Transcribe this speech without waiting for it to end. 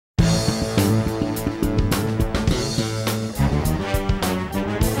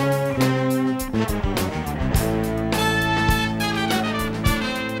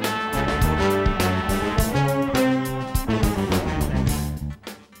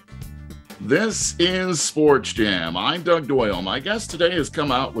This is SportsJam. I'm Doug Doyle. My guest today has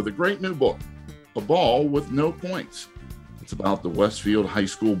come out with a great new book, A Ball with No Points. It's about the Westfield High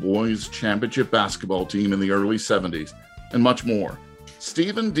School boys championship basketball team in the early 70s and much more.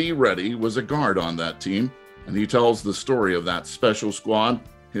 Stephen D. Reddy was a guard on that team, and he tells the story of that special squad,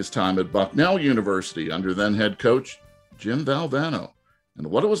 his time at Bucknell University under then head coach Jim Valvano, and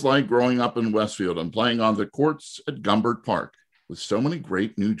what it was like growing up in Westfield and playing on the courts at Gumbert Park with so many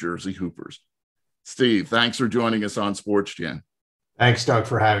great New Jersey Hoopers. Steve, thanks for joining us on SportsJam. Thanks, Doug,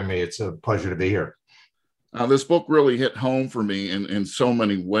 for having me. It's a pleasure to be here. This book really hit home for me in so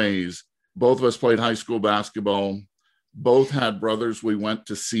many ways. Both of us played high school basketball. Both had brothers we went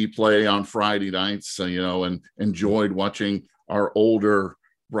to see play on Friday nights, and enjoyed watching our older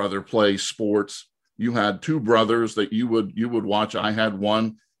brother play sports. You had two brothers that you would watch. I had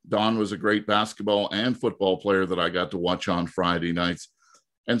one. Don was a great basketball and football player that I got to watch on Friday nights.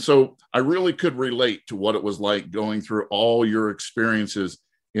 And so I really could relate to what it was like going through all your experiences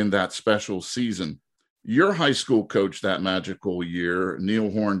in that special season. Your high school coach that magical year,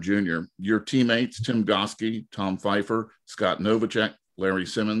 Neil Horn Jr., your teammates, Tim Goski, Tom Pfeiffer, Scott Novacek, Larry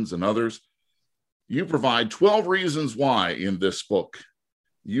Simmons, and others, you provide 12 reasons why in this book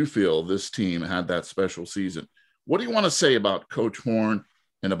you feel this team had that special season. What do you want to say about Coach Horn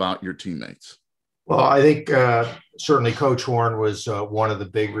and about your teammates? Well, I think certainly Coach Horn was one of the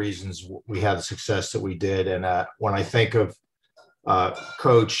big reasons we had the success that we did. And when I think of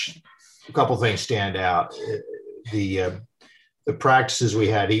Coach, a couple things stand out. The practices we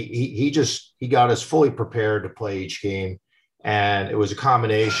had, he got us fully prepared to play each game. And it was a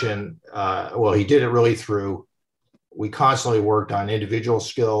combination. He did it really through, we constantly worked on individual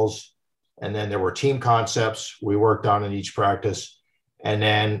skills. And then there were team concepts we worked on in each practice. And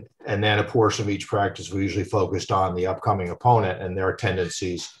then a portion of each practice, we usually focused on the upcoming opponent and their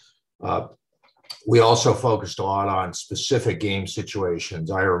tendencies. We also focused a lot on specific game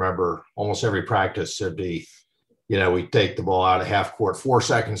situations. I remember almost every practice there'd be, we take the ball out of half court, 4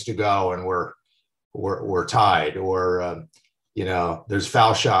 seconds to go, and we're tied, or there's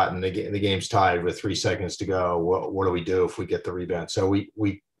foul shot and the game's tied with 3 seconds to go. What do we do if we get the rebound? So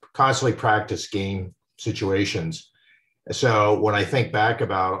we constantly practice game situations. So when I think back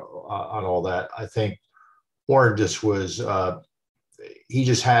about on all that, I think Warren just was, he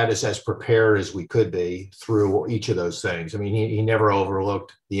just had us as prepared as we could be through each of those things. I mean, he never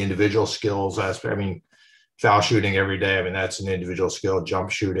overlooked the individual skills aspect. I mean, foul shooting every day. I mean, that's an individual skill, jump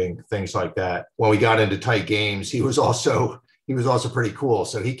shooting, things like that. When we got into tight games, he was also pretty cool.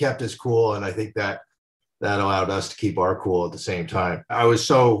 So he kept his cool. And I think that allowed us to keep our cool at the same time. I was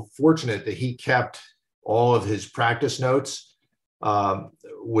so fortunate that he kept all of his practice notes,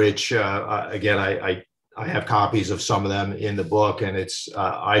 which again, I have copies of some of them in the book, and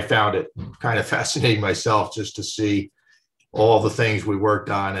I found it kind of fascinating myself just to see all the things we worked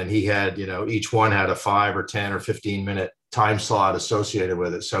on. And he had, each one had a 5 or 10 or 15 minute time slot associated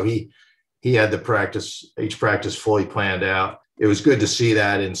with it. So he had each practice fully planned out. It was good to see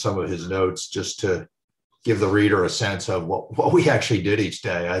that in some of his notes, just to give the reader a sense of what we actually did each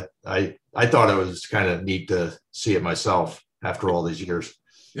day. I thought it was kind of neat to see it myself after all these years.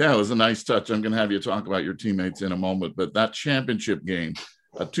 Yeah, it was a nice touch. I'm going to have you talk about your teammates in a moment, but that championship game,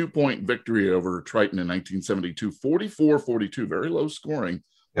 a 2-point victory over Triton in 1972, 44-42, very low scoring,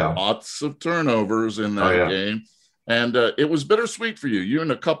 lots of turnovers in that game. And it was bittersweet for you. You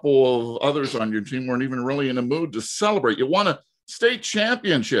and a couple of others on your team weren't even really in a mood to celebrate. You won a state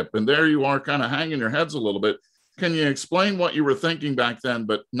championship, and there you are kind of hanging your heads a little bit. Can you explain what you were thinking back then,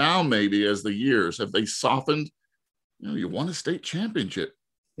 but now maybe as the years, have they softened? You won a state championship.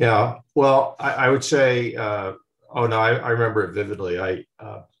 Yeah, well, I would say, I remember it vividly.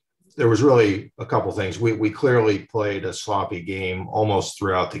 There was really a couple things. We clearly played a sloppy game almost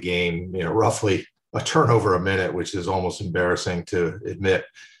throughout the game, roughly a turnover a minute, which is almost embarrassing to admit.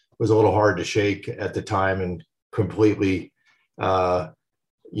 It was a little hard to shake at the time and completely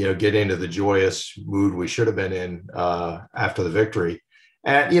get into the joyous mood we should have been in after the victory.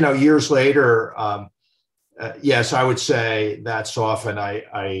 And, years later, yes, I would say that's often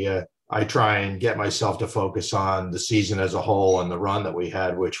I try and get myself to focus on the season as a whole and the run that we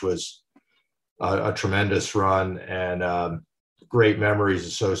had, which was a tremendous run and great memories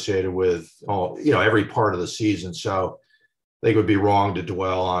associated with every part of the season. So I think it would be wrong to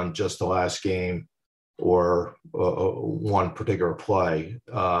dwell on just the last game or one particular play.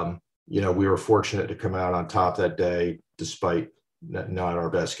 We were fortunate to come out on top that day, despite not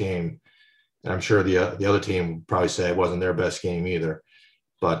our best game. And I'm sure the other team would probably say it wasn't their best game either.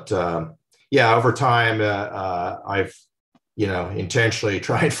 But over time, I've intentionally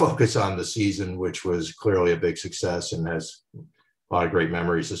try and focus on the season, which was clearly a big success and has a lot of great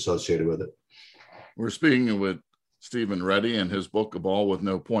memories associated with it. We're speaking with Stephen Reddy and his book, A Ball with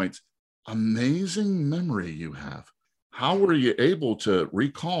No Points. Amazing memory you have. How were you able to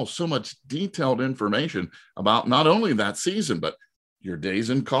recall so much detailed information about not only that season, but your days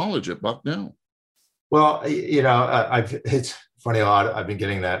in college at Bucknell? Well, it's funny, I've been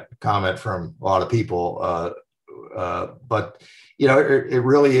getting that comment from a lot of people, but it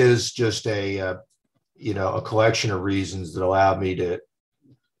really is just a collection of reasons that allowed me to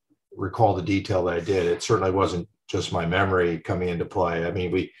recall the detail that I did. It certainly wasn't just my memory coming into play. I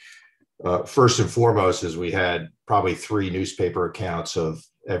mean, we first and foremost is we had probably 3 newspaper accounts of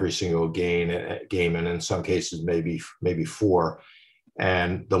every single game, and in some cases maybe 4.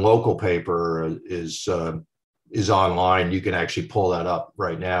 And the local paper is online. You can actually pull that up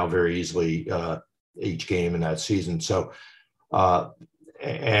right now very easily, each game in that season. So,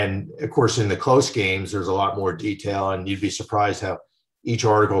 and of course, in the close games, there's a lot more detail, and you'd be surprised how each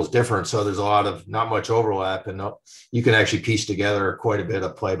article is different. So there's a lot of not much overlap, and you can actually piece together quite a bit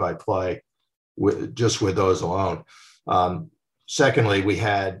of play-by-play with those alone. Secondly, we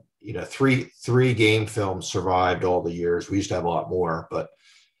had three game films survived all the years. We used to have a lot more, but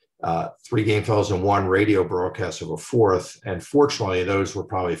 3 game films and 1 radio broadcast of a 4th. And fortunately, those were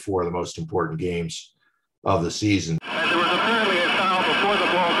probably 4 of the most important games of the season. There was apparently a foul before the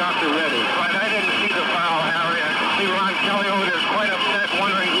ball got to Reddy. But I didn't see the foul, Harry. I can see Ron Kelly over there is quite upset,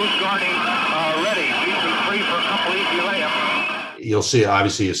 wondering who's guarding Reddy. He's been free for a couple easy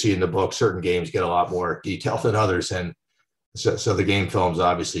layups. You see in the book, certain games get a lot more detail than others. And so the game films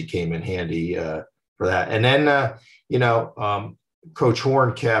obviously came in handy for that. And then, Coach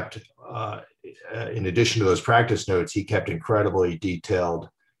Horn kept, in addition to those practice notes, he kept incredibly detailed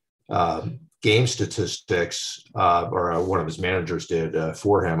game statistics, or one of his managers did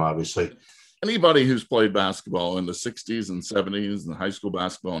for him, obviously. Anybody who's played basketball in the 60s and 70s and high school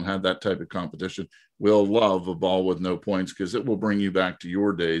basketball and had that type of competition will love A Ball with No Points, because it will bring you back to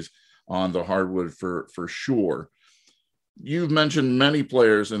your days on the hardwood for sure. You've mentioned many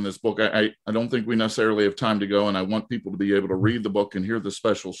players in this book. I don't think we necessarily have time to go, and I want people to be able to read the book and hear the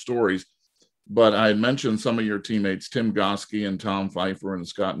special stories. But I mentioned some of your teammates, Tim Goski and Tom Pfeiffer and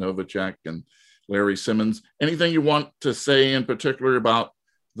Scott Novacek and Larry Simmons. Anything you want to say in particular about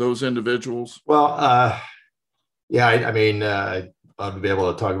those individuals? Well, I'd be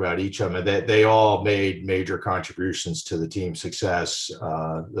able to talk about each of them. They all made major contributions to the team's success.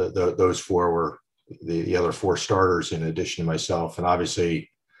 Those 4 were the other 4 starters in addition to myself. And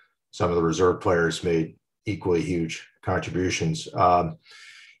obviously some of the reserve players made equally huge contributions. Tim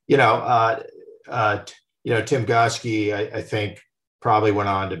Goski, I think probably went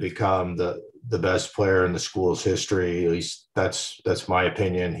on to become the best player in the school's history. At least that's my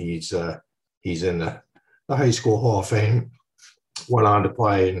opinion. He's in the High School Hall of Fame, went on to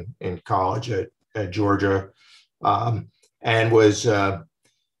play in college at Georgia, and was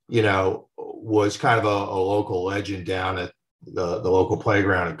kind of a local legend down at the local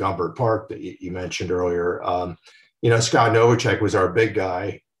playground at Gumbert Park that you mentioned earlier. Scott Novacek was our big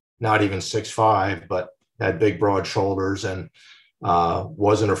guy, not even 6'5", but had big, broad shoulders and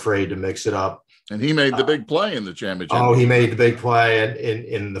wasn't afraid to mix it up. And he made the big play in the championship. Oh, he made the big play. And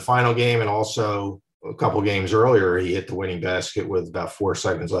in the final game, and also a couple games earlier, he hit the winning basket with about 4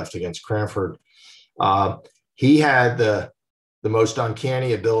 seconds left against Cranford. He had the most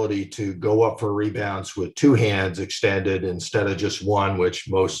uncanny ability to go up for rebounds with 2 hands extended instead of just one, which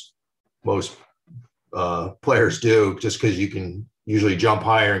most players do, just because you can usually jump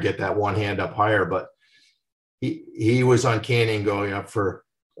higher and get that one hand up higher. But he was uncanny in going up for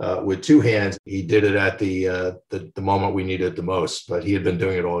with 2 hands. He did it at the moment we needed it the most, but he had been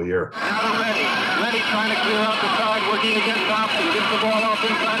doing it all year. Now Reddy trying to clear out the side, working against Thompson, gives the ball off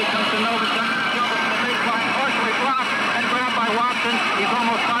inside, it comes to Novacek, jump up to the baseline, partially blocked and grabbed by Watson. He's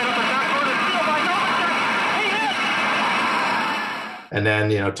almost tied up at that corner, steal by Novacek. He hit! And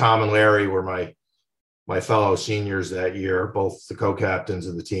then, Tom and Larry were my fellow seniors that year, both the co-captains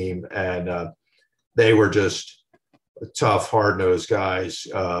of the team, and they were just tough, hard-nosed guys,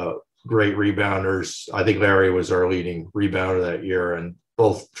 great rebounders. I think Larry was our leading rebounder that year, and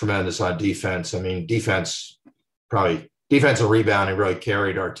both tremendous on defense. I mean, defensive rebounding really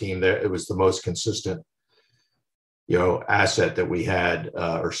carried our team. There, it was the most consistent, asset that we had,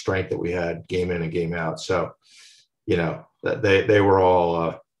 or strength that we had, game in and game out. So, they were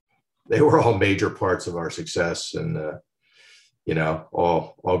all major parts of our success, and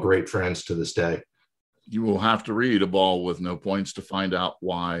all great friends to this day. You will have to read A Ball with No Points to find out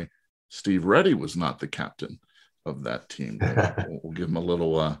why Steve Reddy was not the captain. of that team. We'll give them a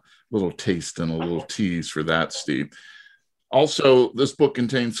little taste and a little tease for that, Steve. Also, this book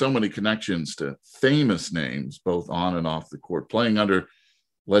contains so many connections to famous names, both on and off the court, playing under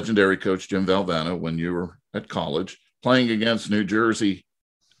legendary coach Jim Valvano when you were at college, playing against New Jersey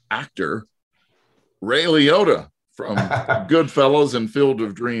actor Ray Liotta from Goodfellas and Field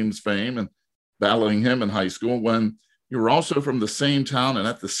of Dreams fame, and battling him in high school when you were also from the same town. And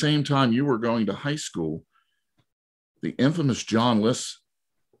at the same time you were going to high school, the infamous John List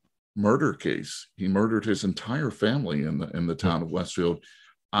murder case. He murdered his entire family in the town of Westfield.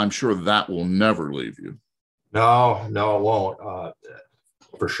 I'm sure that will never leave you. No, it won't.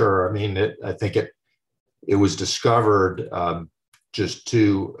 For sure. I mean, I think it was discovered just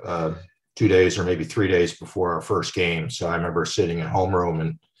two days or maybe 3 days before our first game. So I remember sitting in homeroom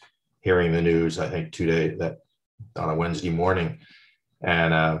and hearing the news, I think 2 days that on a Wednesday morning.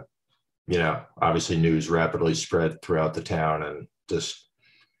 And, obviously news rapidly spread throughout the town, and just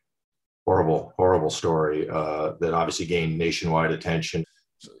horrible story that obviously gained nationwide attention.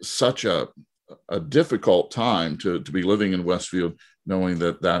 Such a difficult time to be living in Westfield, knowing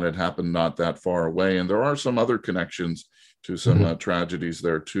that had happened not that far away. And there are some other connections to some tragedies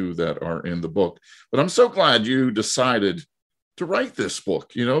there too that are in the book. But I'm so glad you decided to write this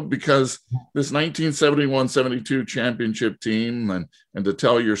book, because this 1971-72 championship team and to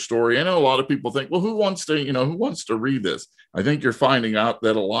tell your story. I know a lot of people think, well, who wants to read this? I think you're finding out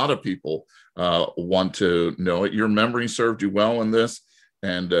that a lot of people want to know it. Your memory served you well in this.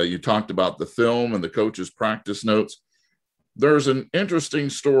 And you talked about the film and the coach's practice notes. There's an interesting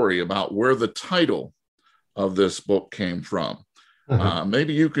story about where the title of this book came from.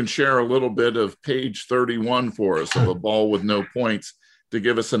 Maybe you can share a little bit of page 31 for us of A Ball with No Points to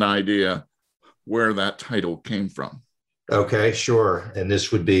give us an idea where that title came from. Okay, sure. And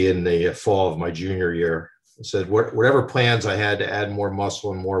this would be in the fall of my junior year. It said, whatever plans I had to add more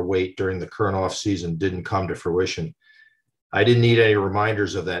muscle and more weight during the current off season didn't come to fruition. I didn't need any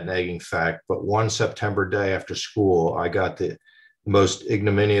reminders of that nagging fact, but one September day after school, I got the most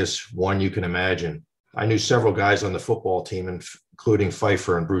ignominious one you can imagine. I knew several guys on the football team, including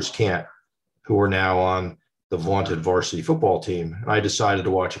Pfeiffer and Bruce Cant, who were now on the vaunted varsity football team. And I decided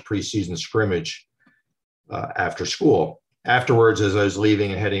to watch a preseason scrimmage after school. Afterwards, as I was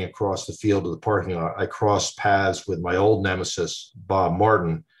leaving and heading across the field to the parking lot, I crossed paths with my old nemesis, Bob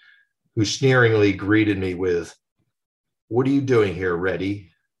Martin, who sneeringly greeted me with, "What are you doing here,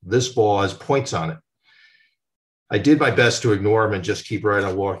 Reddy? This ball has points on it." I did my best to ignore him and just keep right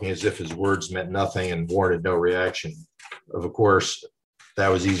on walking as if his words meant nothing and warranted no reaction. Of course, that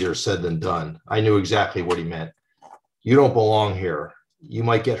was easier said than done. I knew exactly what he meant. "You don't belong here. You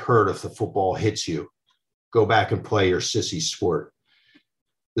might get hurt if the football hits you. Go back and play your sissy sport."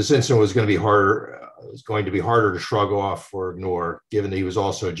 This incident was going to be harder to shrug off or ignore, given that he was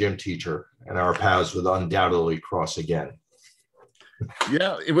also a gym teacher, and our paths would undoubtedly cross again.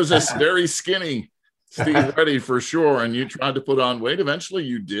 Yeah, it was a very skinny Steve Reddy for sure. And you tried to put on weight. Eventually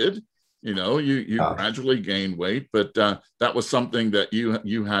you did, you gradually gained weight, but that was something that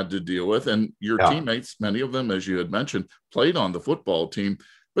you had to deal with. And your teammates, many of them, as you had mentioned, played on the football team,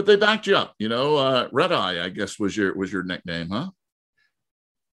 but they backed you up, Reddy, I guess was your nickname, huh?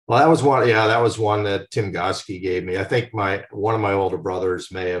 Well, that was one. Yeah, that was one that Tim Goski gave me. I think one of my older brothers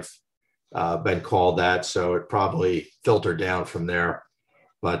may have been called that, so it probably filtered down from there.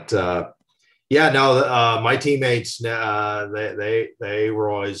 But my teammates, they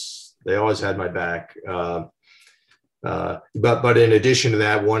always had my back. But in addition to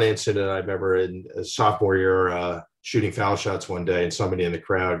that, one incident I remember in sophomore year, shooting foul shots one day, and somebody in the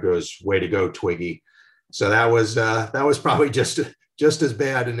crowd goes, "Way to go, Twiggy." So that was probably just as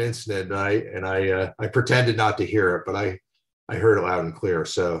bad an incident. I pretended not to hear it, but I heard it loud and clear.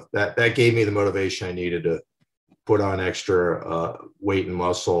 So that gave me the motivation I needed to put on extra weight and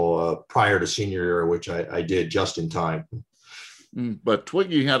muscle prior to senior year, which I did just in time. But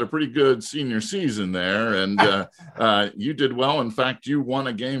Twiggy had a pretty good senior season there, and you did well. In fact, you won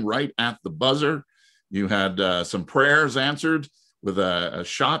a game right at the buzzer. You had some prayers answered with a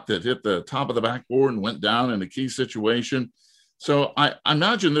shot that hit the top of the backboard and went down in a key situation. So I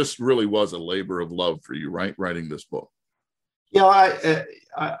imagine this really was a labor of love for you, right? Writing this book. Yeah,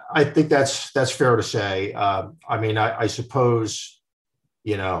 I think that's fair to say. I suppose,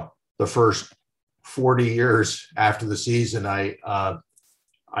 the first 40 years after the season, I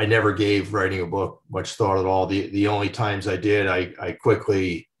never gave writing a book much thought at all. The only times I did, I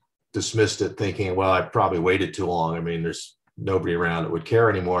quickly dismissed it, thinking, well, I probably waited too long. I mean, there's nobody around that would care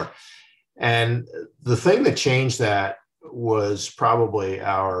anymore. And the thing that changed that was probably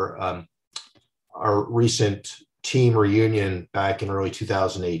our recent team reunion back in early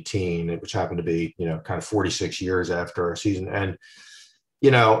 2018, which happened to be, kind of 46 years after our season. And,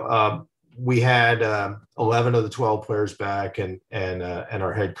 we had 11 of the 12 players back and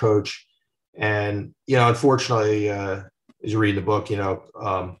our head coach. And, unfortunately, as you read the book,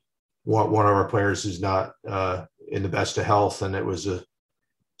 one of our players is not in the best of health. And it was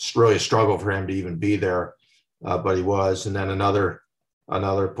really a struggle for him to even be there, but he was. And then another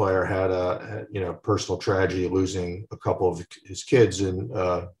player had a personal tragedy, losing a couple of his kids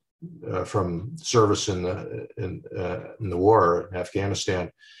from service in the war in Afghanistan.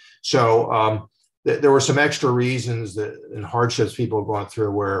 So there were some extra reasons and hardships people have gone through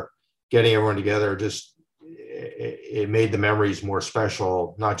where getting everyone together it made the memories more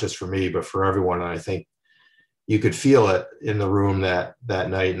special, not just for me, but for everyone. And I think you could feel it in the room that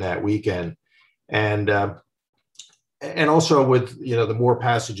night and that weekend. And also with, the more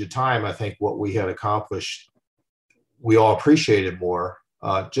passage of time, I think what we had accomplished, we all appreciated more,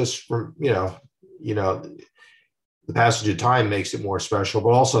 just from, the passage of time makes it more special,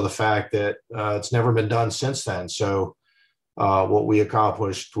 but also the fact that it's never been done since then. So what we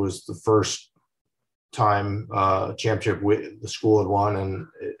accomplished was the first time championship the school had won, and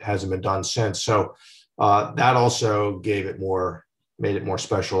it hasn't been done since. So that also made it more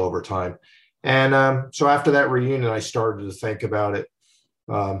special over time. And so after that reunion, I started to think about it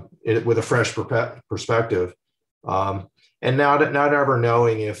with a fresh perspective. And not ever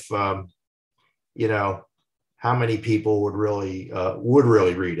knowing if, how many people would really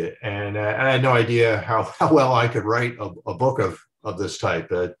read it. And I had no idea how well I could write a book of this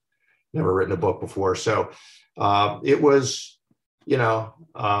type. I'd never written a book before. So it was,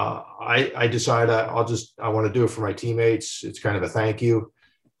 I decided I want to do it for my teammates. It's kind of a thank you.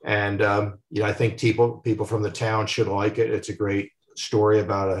 And, I think people from the town should like it. It's a great story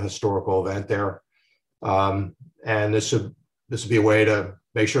about a historical event there. And this would be a way to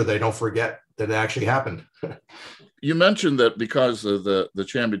make sure they don't forget that it actually happened. You mentioned that because of the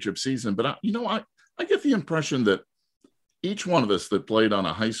championship season, but I get the impression that each one of us that played on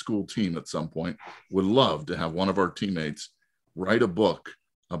a high school team at some point would love to have one of our teammates write a book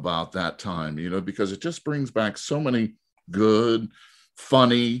about that time, because it just brings back so many good,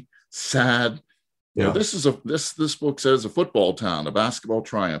 funny, sad. Yeah. This book says a football town, a basketball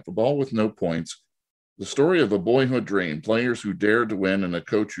triumph, a ball with no points, the story of a boyhood dream, players who dared to win, and a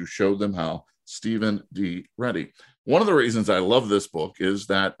coach who showed them how. Stephen D. Reddy. One of the reasons I love this book is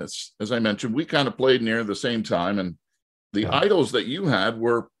that, as I mentioned, we kind of played near the same time, and the idols that you had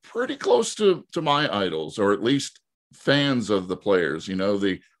were pretty close to my idols, or at least fans of the players.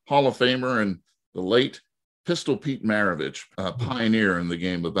 The Hall of Famer and the late Pistol Pete Maravich, a pioneer in the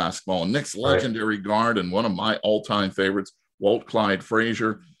game of basketball, and Nick's legendary guard and one of my all-time favorites, Walt Clyde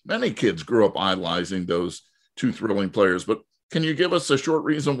Frazier. Many kids grew up idolizing those two thrilling players, but can you give us a short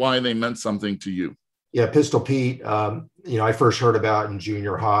reason why they meant something to you? Yeah, Pistol Pete, I first heard about in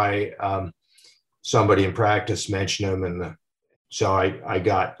junior high. Somebody in practice mentioned him, and so I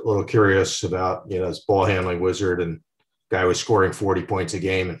got a little curious about, this ball handling wizard, and guy was scoring 40 points a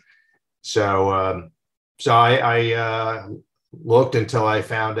game. And so I looked until I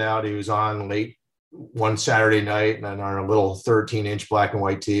found out he was on late one Saturday night, and on a little 13-inch black and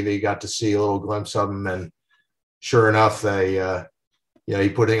white TV, got to see a little glimpse of him. And sure enough, he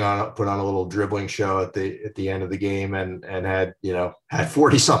put on a little dribbling show at the end of the game, and had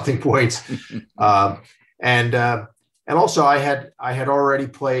 40 something points. And also I had already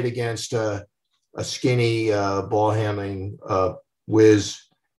played against a skinny ball handling whiz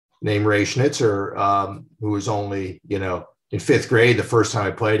named Ray Schnitzer, who was only, in fifth grade the first time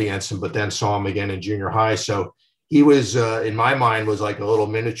I played against him, but then saw him again in junior high. So he was, in my mind, was like a little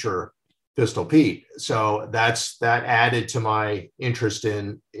miniature Pistol Pete. So that added to my interest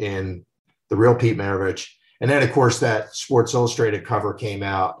in the real Pete Maravich. And then, of course, that Sports Illustrated cover came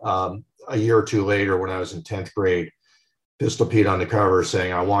out a year or two later when I was in 10th grade. Pistol Pete on the cover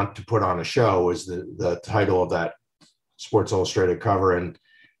saying, "I want to put on a show," was the title of that Sports Illustrated cover. And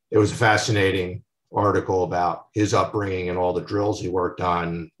it was a fascinating article about his upbringing and all the drills he worked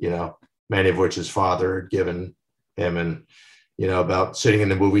on, many of which his father had given him, and about sitting in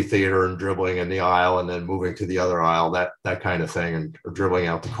the movie theater and dribbling in the aisle and then moving to the other aisle, that kind of thing, or dribbling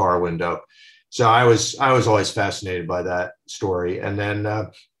out the car window. So I was always fascinated by that story. And then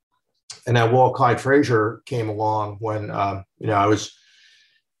Walt Clyde Frazier came along when, I was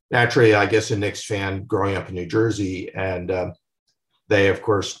naturally, I guess, a Knicks fan growing up in New Jersey. And they, of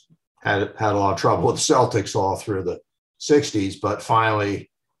course, had a lot of trouble with the Celtics all through the 60s. But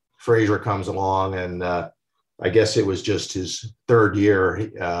finally, Frazier comes along, and I guess it was just his third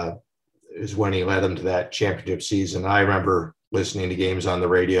year. is when he led them to that championship season. I remember listening to games on the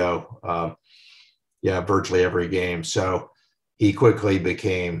radio, virtually every game. So he quickly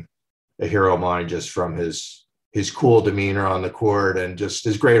became a hero of mine just from his cool demeanor on the court and just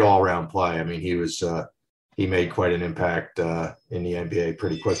his great all-around play. I mean, he made quite an impact in the NBA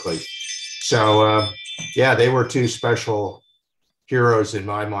pretty quickly. So, they were two special heroes in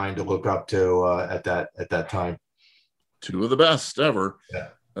my mind to look up to at that time. Two of the best ever. Yeah.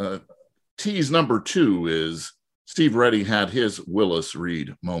 Tease number 2 is Steve Reddy had his Willis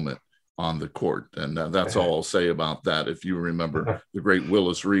Reed moment on the court. And that's all I'll say about that. If you remember the great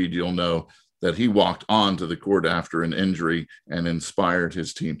Willis Reed, you'll know that he walked onto the court after an injury and inspired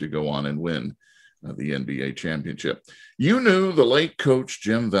his team to go on and win the NBA championship. You knew the late coach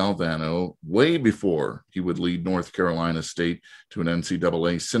Jim Valvano way before he would lead North Carolina State to an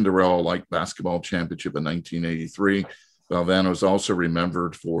NCAA Cinderella-like basketball championship in 1983. Valvano is also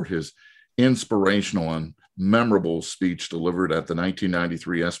remembered for his inspirational and memorable speech delivered at the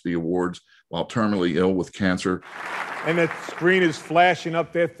 1993 ESPY Awards while terminally ill with cancer. And that screen is flashing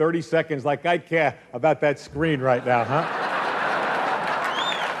up there 30 seconds like I care about that screen right now, huh?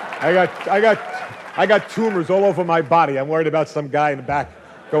 I got tumors all over my body. I'm worried about some guy in the back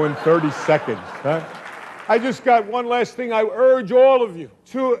going 30 seconds, huh? I just got one last thing. I urge all of you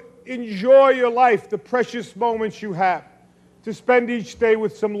to enjoy your life, the precious moments you have, to spend each day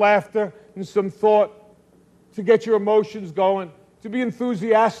with some laughter and some thought, to get your emotions going, to be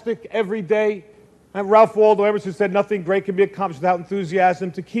enthusiastic every day. And Ralph Waldo Emerson said nothing great can be accomplished without enthusiasm,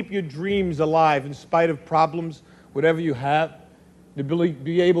 to keep your dreams alive in spite of problems, whatever you have, to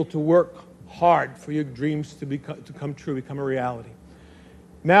be able to work hard for your dreams to come true, become a reality.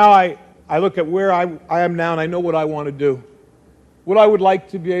 Now I look at where I am now, and I know what I want to do. What I would like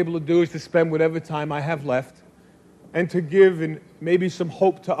to be able to do is to spend whatever time I have left and to give and maybe some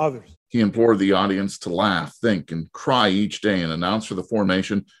hope to others. He implored the audience to laugh, think, and cry each day and announced for the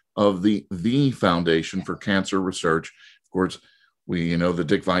formation of the Foundation for Cancer Research. Of course, we know that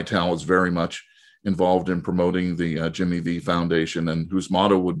Dick Vitale is very much involved in promoting the Jimmy V Foundation, and whose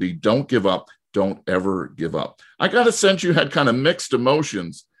motto would be, don't give up, don't ever give up. I got a sense you had kind of mixed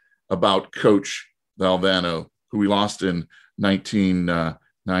emotions about Coach Valvano, who we lost in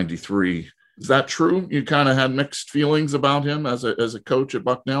 1993. Is that true? You kind of had mixed feelings about him as a coach at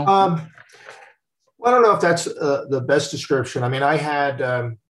Bucknell? Well, I don't know if that's the best description. I mean, I had,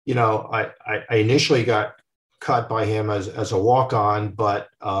 I initially got cut by him as a walk-on, but,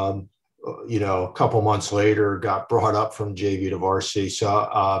 a couple months later got brought up from JV to varsity. So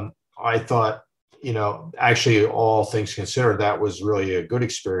I thought, actually all things considered, that was really a good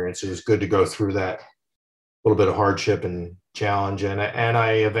experience. It was good to go through that little bit of hardship and challenge. And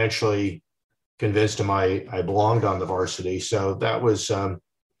I eventually convinced him I belonged on the varsity. So that was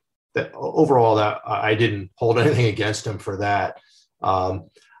that overall, that I didn't hold anything against him for that.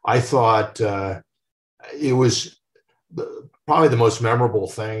 I thought it was probably the most memorable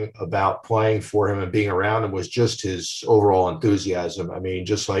thing about playing for him and being around him was just his overall enthusiasm. I mean,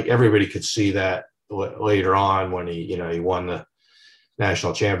 just like everybody could see that later on when he won the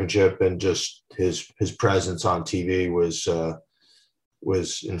national championship, and just his presence on TV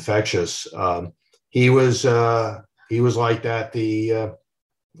was infectious. He was like that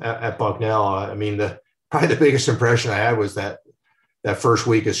at Bucknell. I mean, probably the biggest impression I had was that first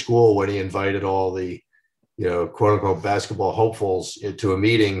week of school when he invited all the quote unquote basketball hopefuls to a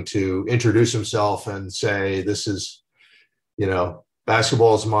meeting to introduce himself and say, this is,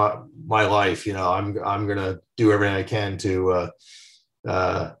 basketball is my life. I'm going to do everything I can to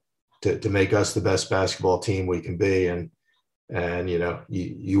make us the best basketball team we can be. And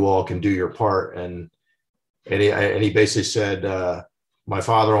you all can do your part. And he basically said, my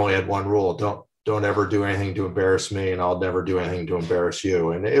father only had one rule: don't ever do anything to embarrass me, and I'll never do anything to embarrass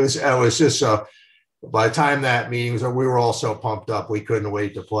you. And it was just by the time that meeting was, we were all so pumped up, we couldn't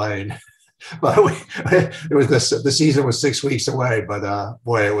wait to play. But the season was 6 weeks away, but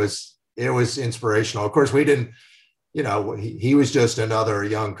boy, it was inspirational. Of course, we didn't, he was just another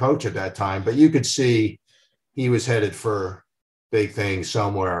young coach at that time, but you could see he was headed for big things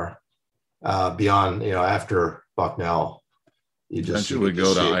somewhere beyond, after Bucknell. Eventually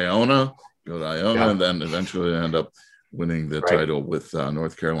go to Iona, and then eventually end up winning the title with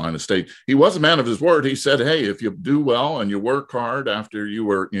North Carolina State. He was a man of his word. He said, hey, if you do well and you work hard after you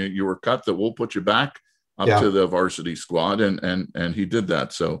were cut, that we'll put you back up to the varsity squad. And he did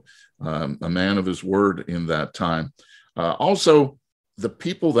that. So a man of his word in that time. Also, the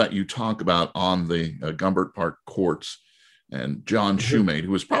people that you talk about on the Gumbert Park courts, and John Shoemate,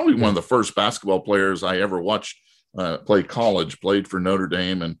 who was probably one of the first basketball players I ever watched played college, played for Notre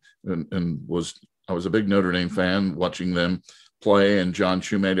Dame, and I was a big Notre Dame fan watching them play. And John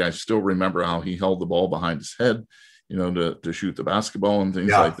Shoemate, I still remember how he held the ball behind his head, to shoot the basketball and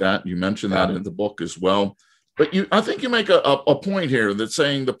things like that. You mentioned that in the book as well. But I think you make a point here that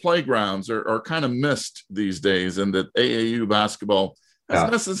saying the playgrounds are kind of missed these days, and that AAU basketball has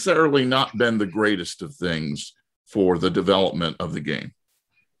necessarily not been the greatest of things for the development of the game.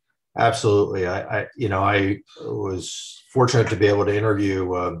 Absolutely. I was fortunate to be able to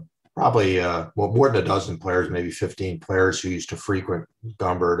interview probably more than a dozen players, maybe 15 players who used to frequent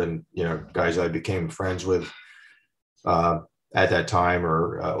Gumbert, and, guys I became friends with at that time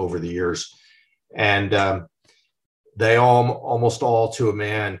or over the years. And they almost all to a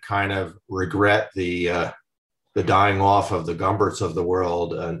man kind of regret the dying off of the Gumberts of the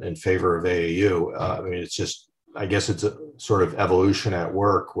world in favor of AAU. I mean, it's just, I guess it's a sort of evolution at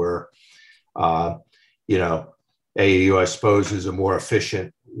work where, AAU, I suppose, is a more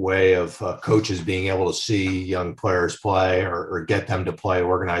efficient way of coaches being able to see young players play or get them to play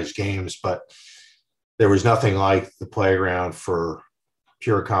organized games. But there was nothing like the playground for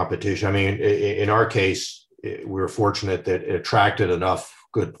pure competition. I mean, in our case, we were fortunate that it attracted enough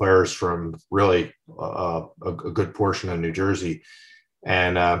good players from really a good portion of New Jersey.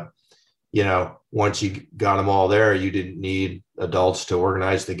 And, once you got them all there, you didn't need adults to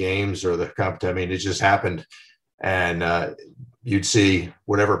organize the games or the competition. I mean, it just happened. And you'd see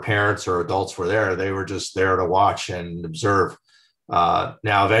whatever parents or adults were there, they were just there to watch and observe. Now,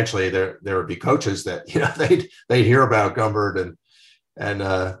 eventually there would be coaches that, they'd hear about Gumbert and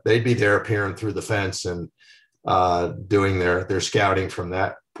they'd be there peering through the fence and doing their scouting from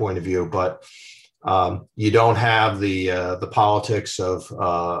that point of view. But you don't have the politics of,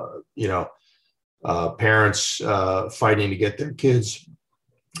 parents fighting to get their kids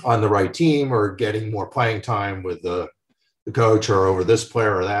on the right team or getting more playing time with the coach or over this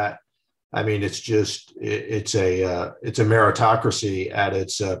player or that. I mean, it's just, it's a meritocracy at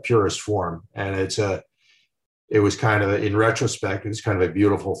its purest form. And it was kind of, in retrospect, it's kind of a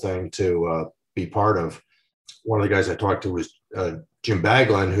beautiful thing to be part of. One of the guys I talked to was Jim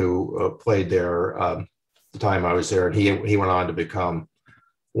Baglin, who played there the time I was there. And he went on to become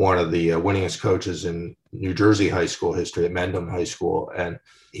one of the winningest coaches in New Jersey high school history at Mendham High School. And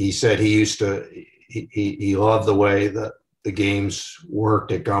he said he loved the way that the games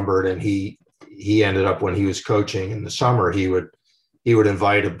worked at Gumbert. And he ended up, when he was coaching in the summer, he would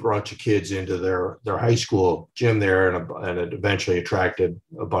invite a bunch of kids into their high school gym there, and it eventually attracted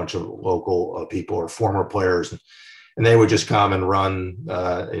a bunch of local people or former players. And they would just come and run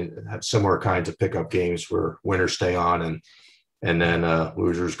and have similar kinds of pickup games where winners stay on and then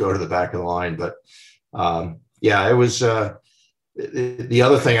losers go to the back of the line. But it was the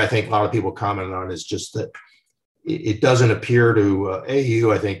other thing I think a lot of people comment on is just that it doesn't appear to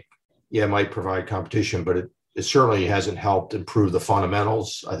AAU, I think, might provide competition, but it certainly hasn't helped improve the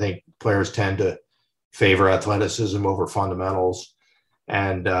fundamentals. I think players tend to favor athleticism over fundamentals.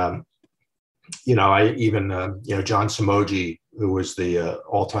 And, John Samoji, who was the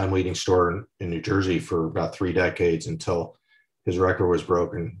all-time leading scorer in New Jersey for about 3 decades until his record was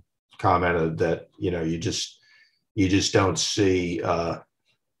broken, commented that, you just don't see the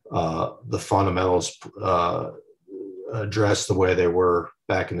fundamentals addressed the way they were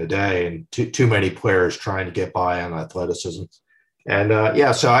back in the day, and too many players trying to get by on athleticism. And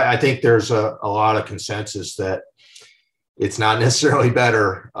so I think there's a lot of consensus that it's not necessarily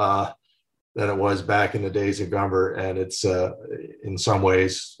better than it was back in the days of Gumbert. And it's in some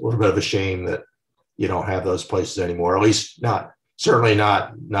ways a little bit of a shame that you don't have those places anymore, at least certainly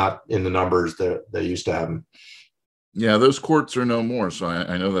not in the numbers that they used to have them. Yeah, those courts are no more. So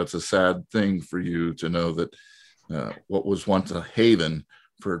I know that's a sad thing for you to know that what was once a haven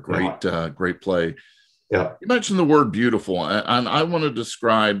for great play. Yeah. You mentioned the word beautiful, and I want to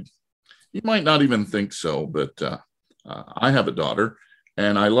describe, you might not even think so, but I have a daughter,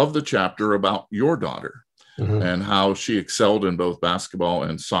 and I love the chapter about your daughter and how she excelled in both basketball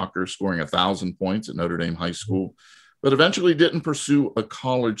and soccer, scoring 1,000 points at Notre Dame High School, but eventually didn't pursue a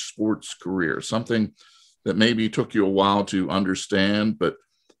college sports career, something that maybe took you a while to understand. But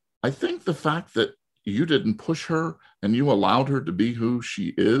I think the fact that you didn't push her and you allowed her to be who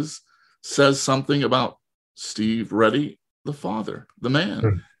she is says something about Steve Reddy, the father, the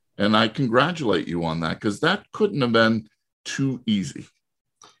man. And I congratulate you on that, because that couldn't have been too easy.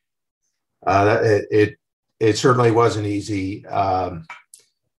 It certainly wasn't easy.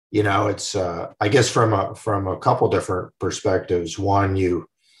 It's I guess from a couple different perspectives. One,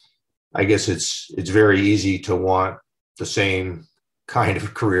 I guess it's very easy to want the same kind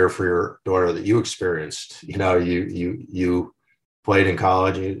of career for your daughter that you experienced. You played in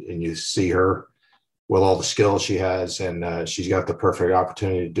college and you see her with all the skills she has, and she's got the perfect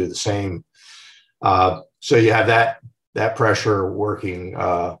opportunity to do the same. So you have that pressure working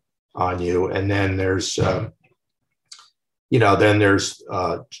on you, and then there's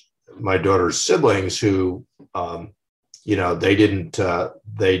my daughter's siblings who they didn't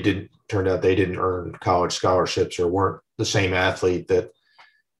earn college scholarships or weren't the same athlete that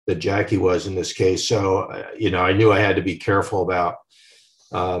Jackie was in this case. So I knew I had to be careful about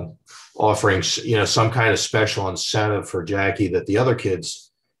offering some kind of special incentive for Jackie that the other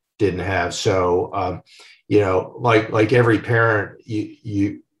kids didn't have. So like every parent,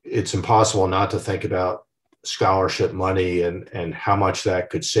 it's impossible not to think about scholarship money and how much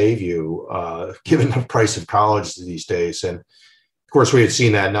that could save you, given the price of college these days. And of course, we had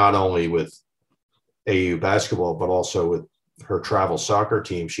seen that not only with AU basketball, but also with her travel soccer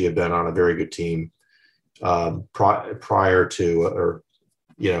team. She had been on a very good team prior to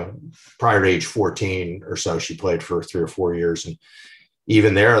age 14 or so. She played for 3 or 4 years, and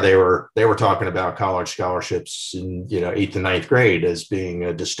even there, they were talking about college scholarships in 8th and 9th grade as being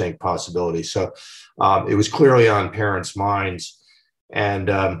a distinct possibility. So it was clearly on parents' minds, and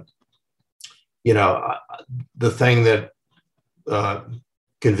the thing that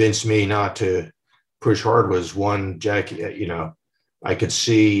convinced me not to push hard was, one, Jackie. I could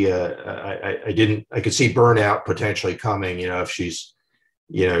see I could see burnout potentially coming. If she's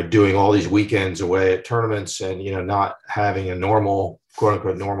doing all these weekends away at tournaments and not having a normal, quote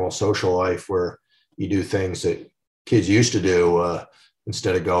unquote, normal social life where you do things that kids used to do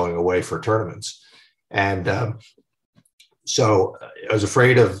instead of going away for tournaments. And so I was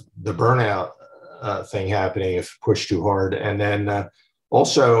afraid of the burnout thing happening if pushed too hard. And then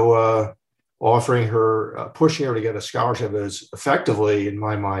also pushing her to get a scholarship is effectively, in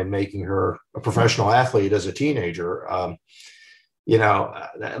my mind, making her a professional athlete as a teenager. At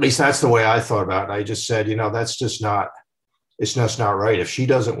least that's the way I thought about it. I just said, it's just not right. If she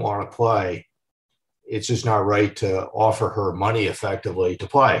doesn't want to play, it's just not right to offer her money effectively to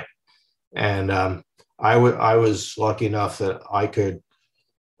play. And I was lucky enough that I could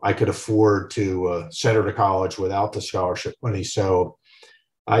afford to send her to college without the scholarship money. So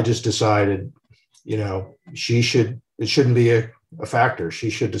I just decided, it shouldn't be a factor. She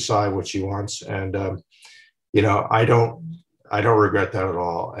should decide what she wants. And, I don't regret that at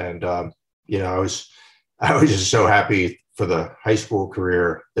all. And, I was just so happy for the high school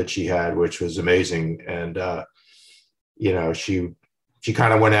career that she had, which was amazing. And, she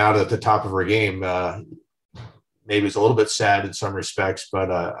kind of went out at the top of her game. Maybe it's a little bit sad in some respects,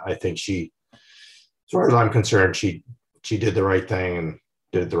 but I think as far as I'm concerned, she did the right thing and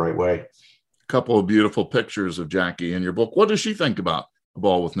did it the right way. A couple of beautiful pictures of Jackie in your book. What does she think about A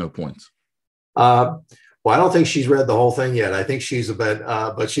Ball with No Points? Well, I don't think she's read the whole thing yet. I think she's a bit,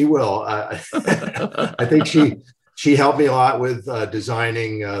 but she will. I think she helped me a lot with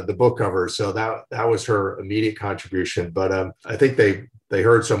designing the book cover. So that was her immediate contribution. But I think they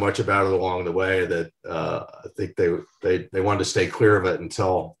heard so much about it along the way that I think they wanted to stay clear of it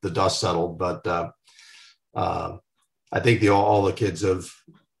until the dust settled. But I think all the kids have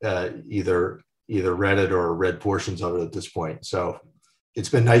either read it or read portions of it at this point. So it's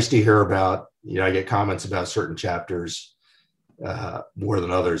been nice to hear about. I get comments about certain chapters more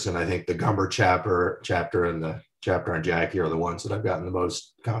than others, and I think the Gumber chapter and the chapter on Jackie are the ones that I've gotten the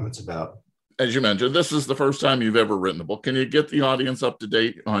most comments about. As you mentioned, this is the first time you've ever written a book. Can you get the audience up to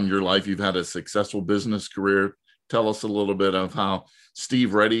date on your life? You've had a successful business career. Tell us a little bit of how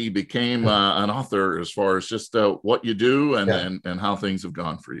Steve Reddy became an author, as far as just what you do and how things have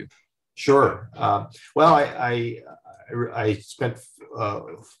gone for you. Sure. Well, I spent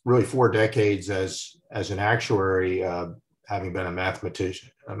really 4 decades as an actuary, having been a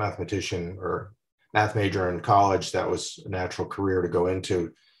mathematician or math major in college. That was a natural career to go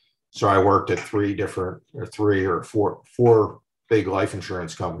into. So I worked at 3 or 4 big life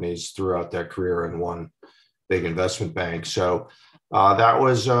insurance companies throughout that career and 1 big investment bank. So that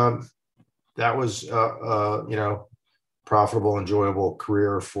was profitable, enjoyable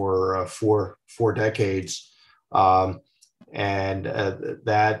career for 4 decades. And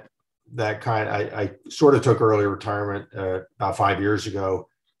that kind of, I sort of took early retirement about 5 years ago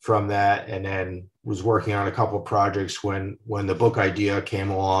from that, and then was working on a couple of projects when the book idea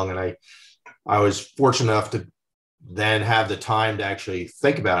came along, and I was fortunate enough to then have the time to actually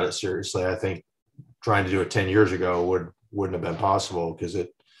think about it seriously. I think trying to do it 10 years ago wouldn't have been possible, because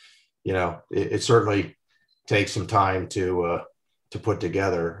it certainly takes some time to to put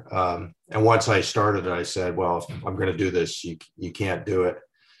together. And once I started it, I said, well, if I'm going to do this, you can't do it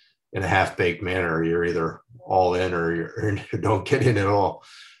in a half-baked manner. You're either all in or you don't get in at all.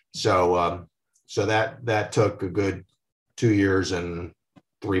 So that took a good 2 years and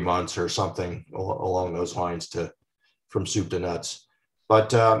 3 months or something along those lines from soup to nuts.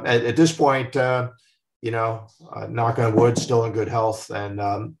 But at this point, knock on wood, still in good health, and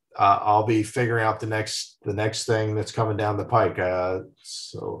I'll be figuring out the next thing that's coming down the pike.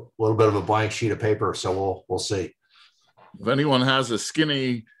 So a little bit of a blank sheet of paper. So we'll see. If anyone has a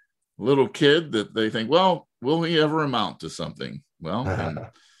skinny little kid that they think, well, will he ever amount to something? Well, in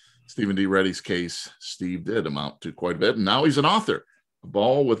Stephen D. Reddy's case, Steve did amount to quite a bit. And now he's an author. A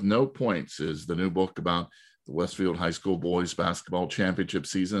Ball with No Points is the new book about the Westfield High School boys basketball championship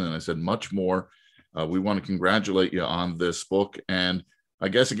season. And I said much more. We want to congratulate you on this book. And I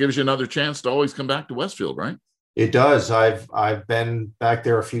guess it gives you another chance to always come back to Westfield, right? It does. I've been back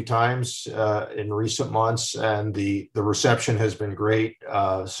there a few times in recent months, and the reception has been great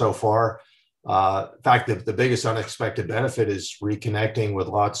so far. In fact, the biggest unexpected benefit is reconnecting with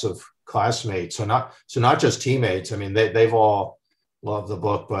lots of classmates. So not just teammates. I mean, they've all loved the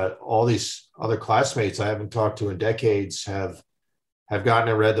book, but all these other classmates I haven't talked to in decades have gotten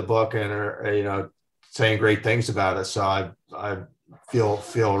and read the book and are saying great things about it. So I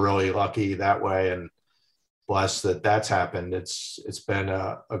feel really lucky that way, and blessed that that's happened. It's been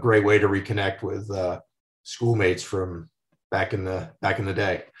a great way to reconnect with schoolmates from back in the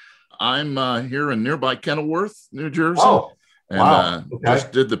day. I'm here in nearby Kenilworth, New Jersey. Oh, and wow. Okay.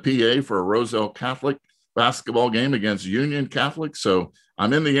 Just did the PA for a Roselle Catholic basketball game against Union Catholic. So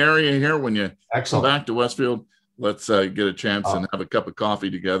I'm in the area here. When you come back to Westfield, let's get a chance and have a cup of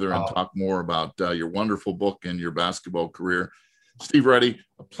coffee together and talk more about your wonderful book and your basketball career. Steve Reddy,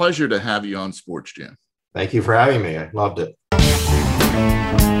 a pleasure to have you on SportsJam. Thank you for having me. I loved it.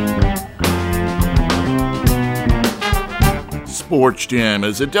 SportsJam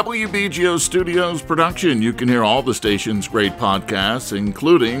is a WBGO Studios production. You can hear all the station's great podcasts,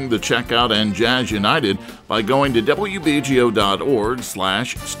 including The Checkout and Jazz United, by going to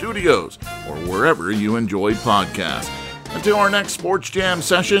wbgo.org/studios or wherever you enjoy podcasts. Until our next SportsJam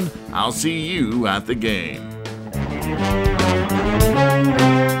session, I'll see you at the game.